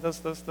telling me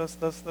this,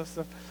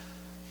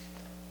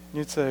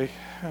 you'd say,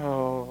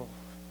 oh,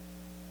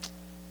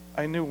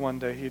 I knew one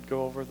day he'd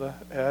go over the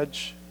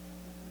edge.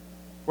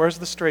 Where's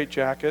the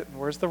straitjacket? And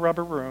where's the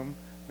rubber room?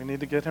 We need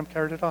to get him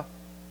carted off.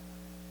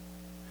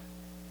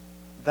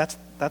 That's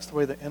the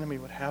way the enemy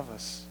would have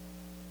us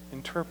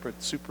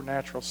interpret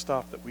supernatural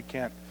stuff that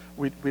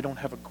we don't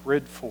have a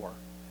grid for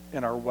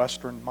in our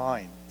Western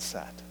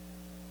mindset.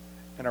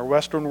 In our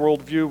Western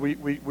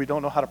worldview, we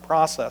don't know how to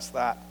process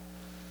that.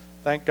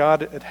 Thank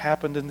God it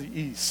happened in the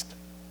East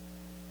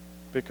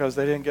because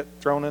they didn't get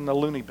thrown in the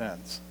loony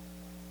bins.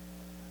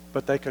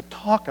 But they could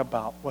talk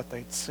about what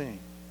they'd seen.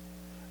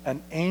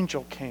 An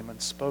angel came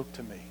and spoke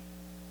to me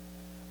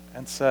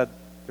and said,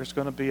 there's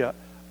going to be a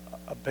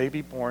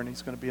baby born.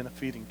 He's going to be in a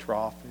feeding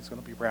trough. He's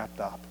going to be wrapped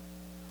up.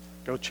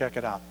 Go check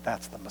it out.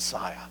 That's the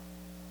Messiah.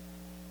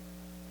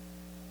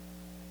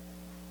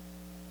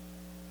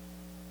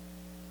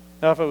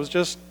 Now, if it was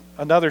just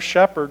another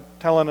shepherd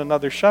telling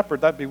another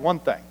shepherd, that'd be one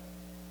thing.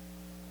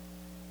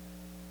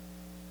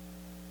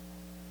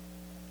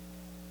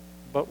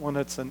 But when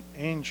it's an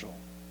angel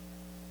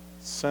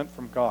sent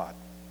from God,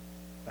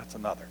 that's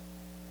another.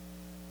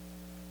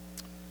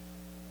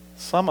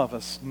 Some of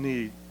us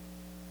need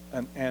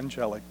an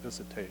angelic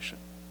visitation.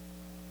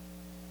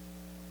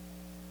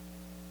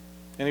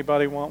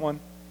 Anybody want one?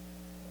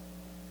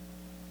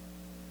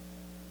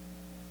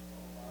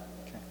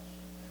 Okay.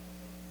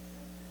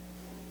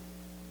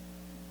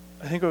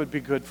 I think it would be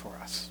good for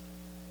us.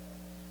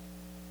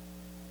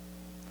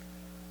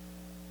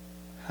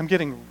 I'm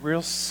getting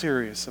real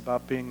serious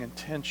about being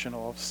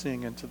intentional of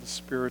seeing into the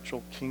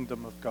spiritual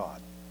kingdom of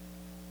God,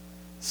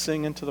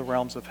 seeing into the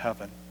realms of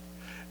heaven.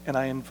 And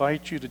I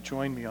invite you to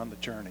join me on the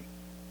journey.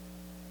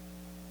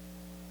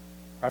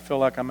 I feel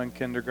like I'm in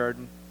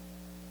kindergarten.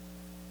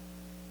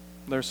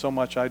 There's so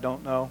much I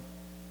don't know.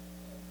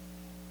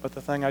 But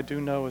the thing I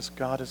do know is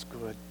God is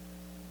good.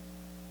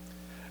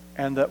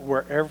 And that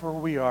wherever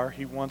we are,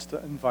 He wants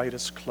to invite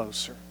us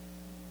closer.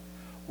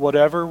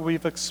 Whatever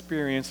we've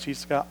experienced,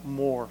 He's got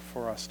more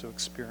for us to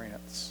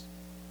experience.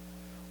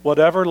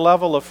 Whatever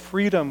level of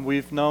freedom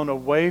we've known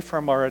away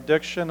from our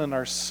addiction and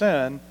our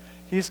sin,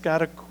 He's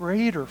got a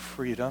greater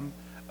freedom,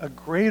 a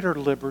greater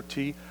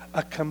liberty,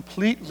 a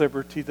complete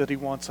liberty that He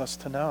wants us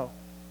to know.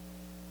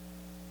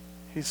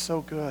 He's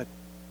so good.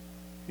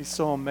 He's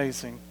so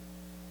amazing.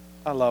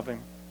 I love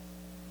Him.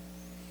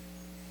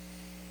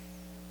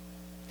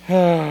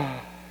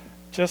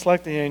 Just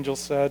like the angel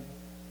said,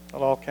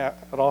 it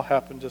all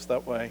happened just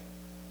that way.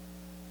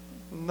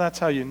 And that's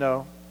how you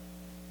know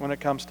when it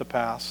comes to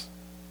pass.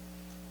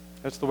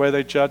 It's the way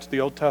they judged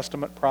the Old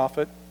Testament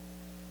prophet.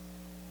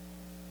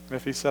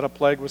 If he said a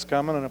plague was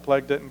coming and a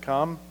plague didn't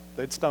come,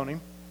 they'd stone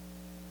him.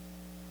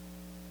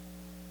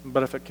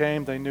 But if it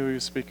came, they knew he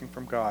was speaking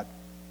from God.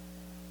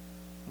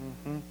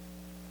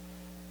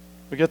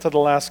 We get to the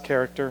last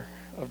character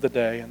of the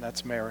day, and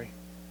that's Mary.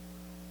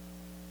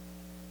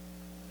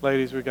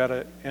 Ladies, we got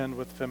to end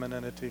with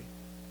femininity.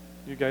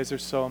 You guys are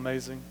so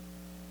amazing.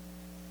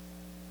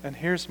 And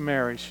here's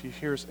Mary. She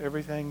hears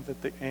everything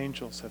that the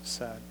angels have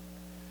said.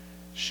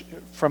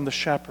 From the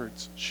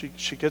shepherds.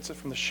 She gets it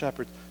from the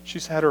shepherds.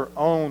 She's had her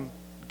own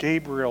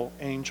Gabriel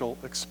angel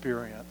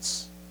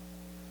experience.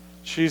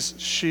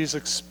 She's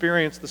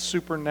experienced the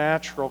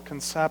supernatural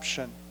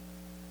conception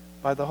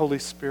by the Holy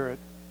Spirit.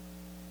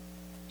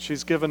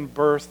 She's given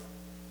birth,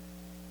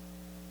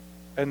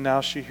 and now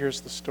she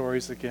hears the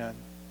stories again.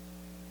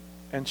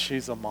 And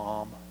she's a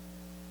mom.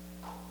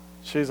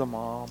 She's a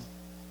mom.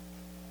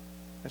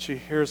 And she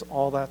hears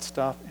all that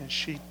stuff, and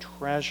she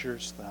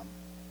treasures them.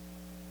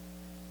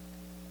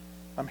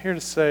 I'm here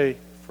to say,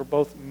 for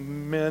both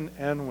men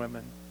and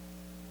women,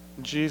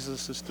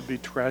 Jesus is to be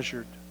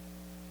treasured.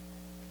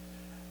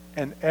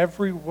 And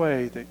every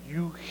way that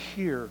you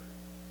hear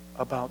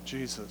about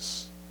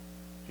Jesus,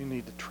 you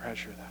need to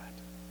treasure that.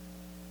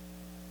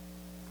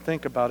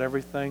 Think about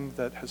everything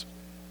that has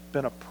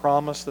been a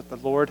promise that the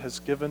Lord has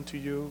given to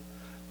you.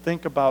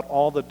 Think about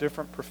all the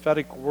different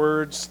prophetic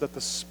words that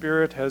the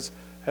Spirit has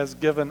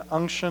given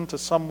unction to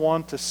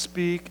someone to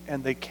speak,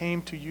 and they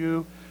came to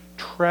you.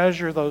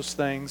 Treasure those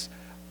things.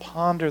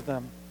 Ponder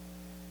them.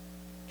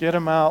 Get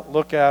them out.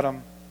 Look at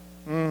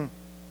them.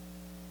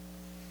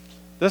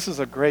 This is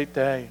a great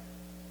day.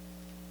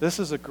 This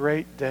is a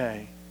great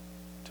day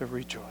to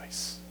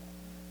rejoice,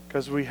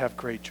 because we have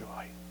great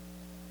joy.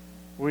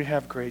 We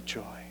have great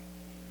joy.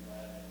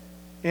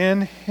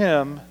 In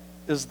Him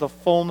is the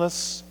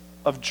fullness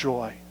of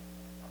joy.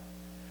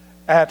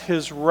 At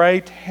His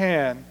right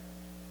hand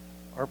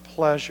are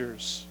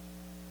pleasures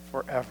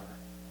forever,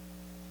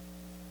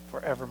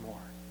 forevermore.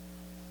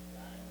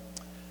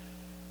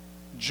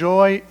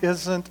 Joy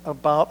isn't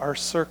about our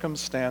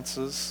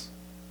circumstances.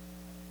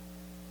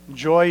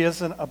 Joy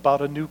isn't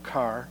about a new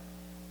car.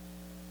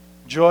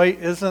 Joy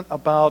isn't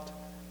about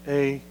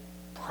a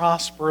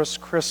prosperous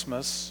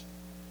Christmas.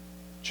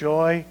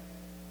 Joy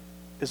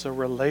is a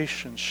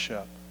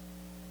relationship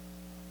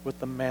with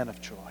the man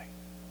of joy.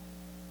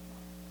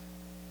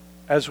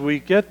 As we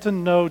get to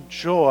know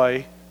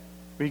joy,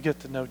 we get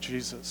to know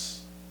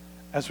Jesus.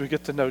 As we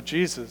get to know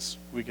Jesus,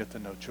 we get to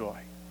know joy.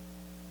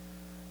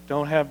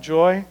 Don't have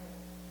joy?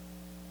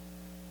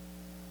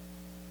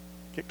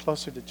 Get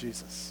closer to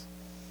Jesus.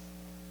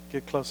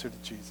 Get closer to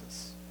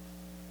Jesus.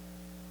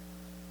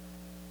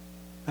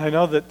 I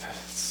know that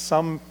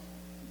some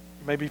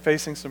may be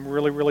facing some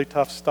really, really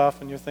tough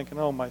stuff, and you're thinking,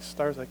 oh, my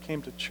stars, I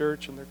came to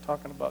church, and they're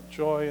talking about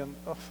joy, and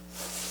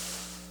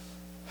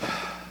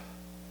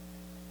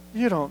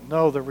you don't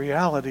know the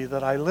reality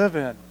that I live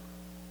in.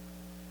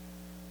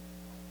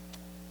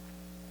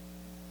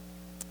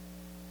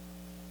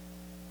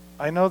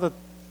 I know that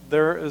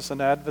there is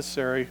an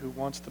adversary who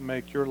wants to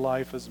make your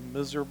life as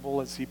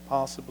miserable as he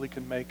possibly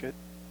can make it.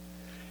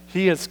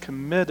 He is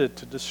committed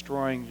to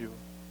destroying you.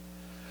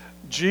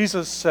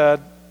 Jesus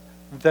said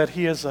that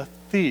he is a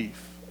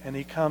thief, and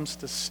he comes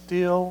to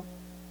steal,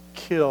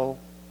 kill,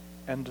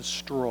 and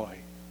destroy.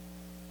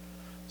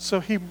 So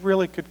he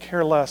really could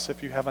care less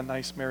if you have a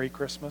nice Merry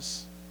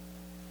Christmas.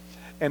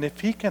 And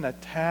if he can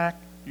attack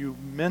you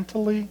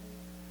mentally,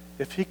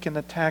 if he can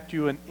attack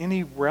you in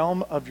any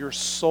realm of your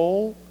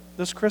soul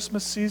this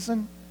Christmas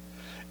season,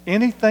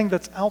 anything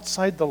that's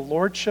outside the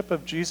lordship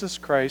of Jesus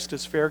Christ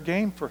is fair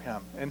game for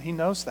him, and he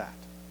knows that.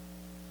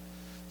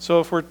 So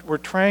if we're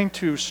trying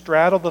to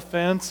straddle the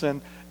fence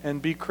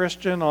and be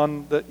Christian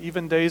on the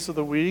even days of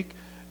the week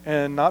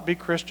and not be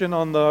Christian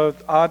on the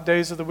odd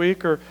days of the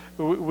week, or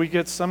we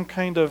get some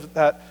kind of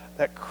that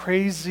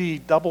crazy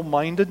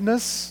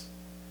double-mindedness,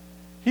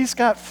 he's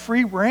got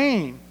free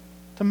reign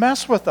to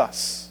mess with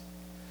us.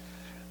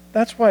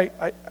 That's why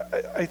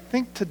I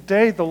think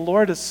today the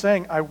Lord is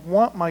saying, I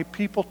want my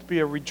people to be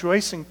a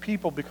rejoicing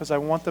people, because I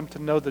want them to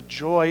know the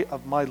joy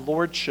of my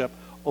lordship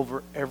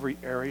over every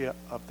area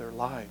of their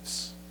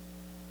lives.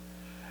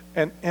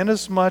 And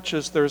inasmuch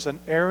as there's an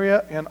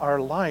area in our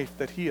life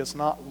that he is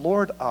not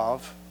Lord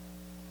of,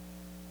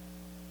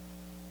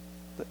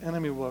 the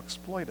enemy will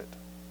exploit it.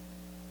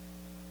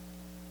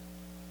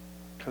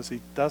 Because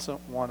he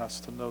doesn't want us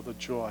to know the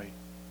joy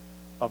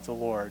of the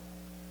Lord.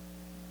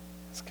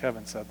 As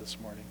Kevin said this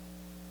morning,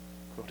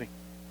 quoting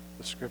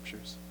the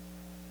scriptures,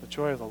 the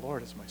joy of the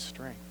Lord is my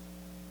strength.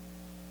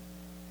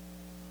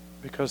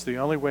 Because the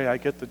only way I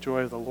get the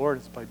joy of the Lord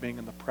is by being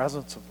in the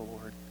presence of the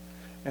Lord.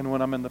 And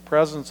when I'm in the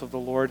presence of the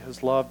Lord,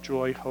 his love,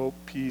 joy, hope,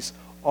 peace,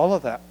 all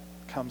of that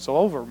comes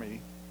over me.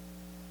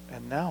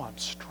 And now I'm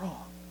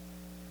strong.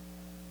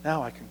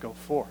 Now I can go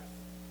forth.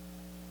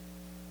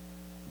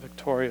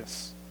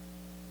 Victorious,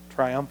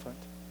 triumphant,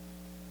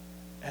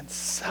 and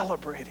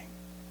celebrating.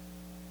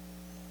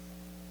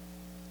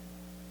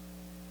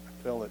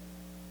 I feel it.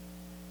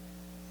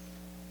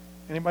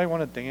 Anybody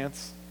want to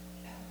dance?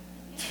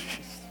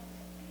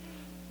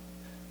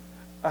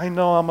 I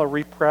know I'm a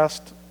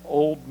repressed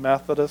old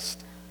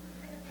Methodist,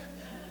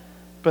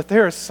 but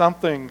there is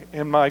something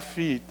in my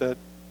feet that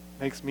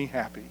makes me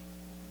happy.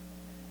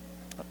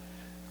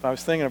 If I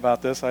was thinking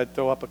about this, I'd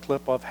throw up a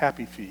clip of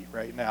Happy Feet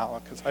right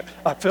now, because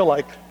I feel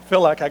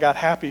like I got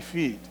happy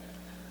feet.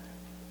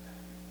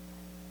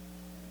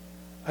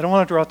 I don't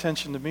want to draw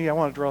attention to me. I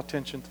want to draw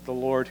attention to the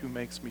Lord who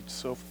makes me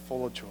so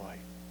full of joy.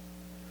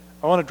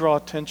 I want to draw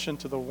attention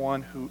to the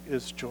one who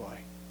is joy.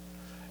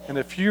 And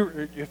if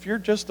you're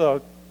just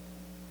a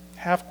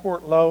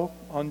half-quart low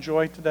on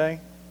joy today,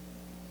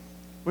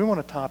 we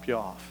want to top you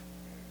off.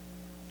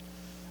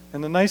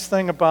 And the nice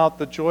thing about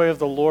the joy of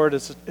the Lord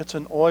is it's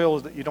an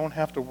oil that you don't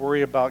have to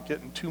worry about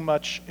getting too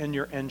much in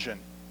your engine.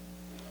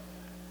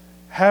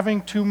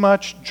 having too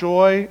much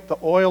joy, the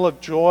oil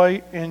of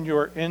joy in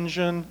your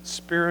engine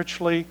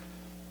spiritually,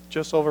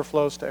 just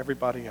overflows to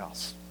everybody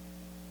else.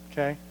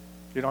 Okay?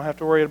 You don't have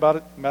to worry about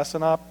it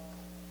messing up.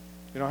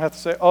 You don't have to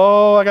say,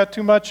 oh, I got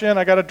too much in,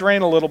 I got to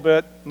drain a little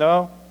bit.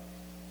 No.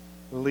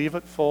 Leave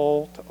it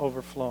full to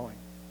overflowing.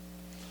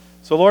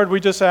 So, Lord, we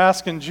just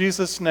ask in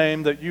Jesus'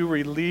 name that you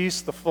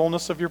release the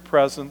fullness of your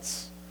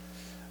presence,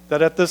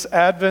 that at this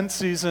Advent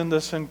season,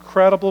 this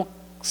incredible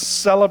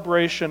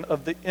celebration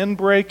of the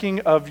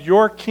inbreaking of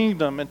your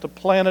kingdom into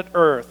planet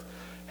Earth,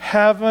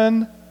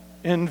 heaven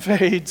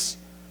invades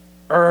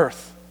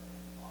earth.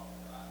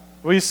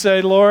 We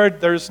say,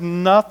 Lord, there's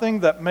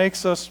nothing that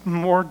makes us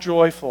more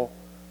joyful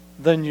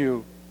than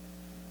you.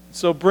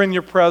 So bring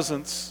your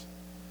presence.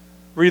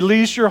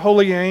 Release your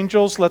holy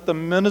angels. Let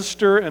them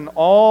minister in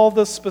all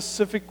the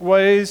specific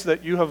ways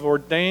that you have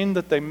ordained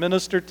that they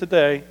minister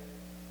today.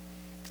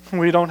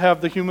 We don't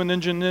have the human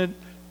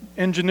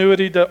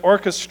ingenuity to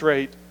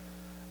orchestrate,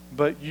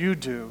 but you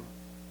do.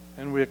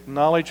 And we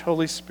acknowledge,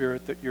 Holy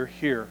Spirit, that you're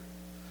here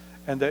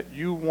and that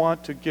you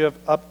want to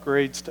give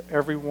upgrades to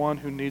everyone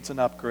who needs an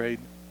upgrade.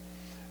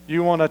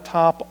 You want to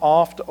top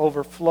off to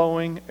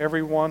overflowing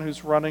everyone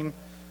who's running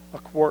a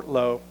quart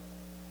low.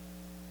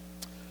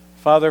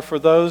 Father, for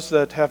those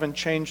that haven't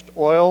changed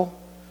oil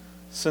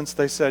since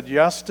they said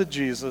yes to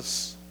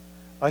Jesus,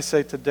 I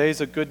say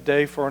today's a good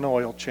day for an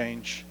oil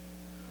change.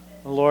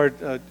 Lord,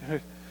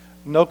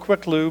 no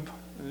quick lube.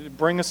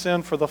 Bring us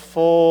in for the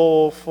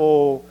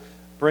full.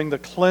 Bring the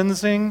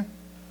cleansing.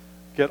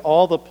 Get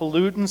all the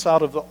pollutants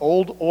out of the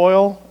old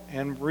oil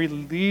and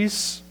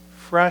release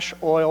fresh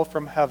oil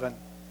from heaven.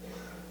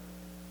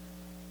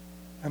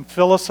 And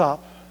fill us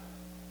up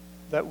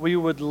that we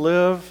would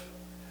live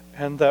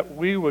and that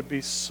we would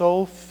be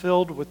so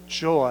filled with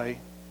joy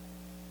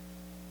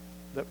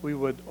that we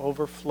would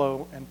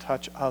overflow and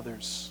touch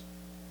others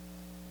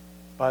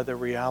by the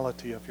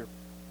reality of your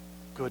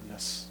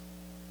goodness.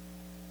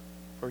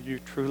 For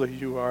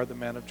you are the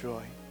man of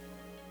joy.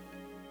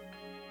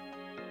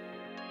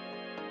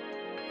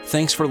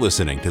 Thanks for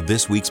listening to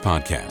this week's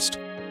podcast.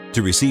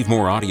 To receive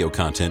more audio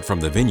content from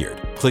the Vineyard,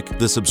 click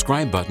the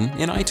subscribe button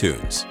in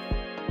iTunes.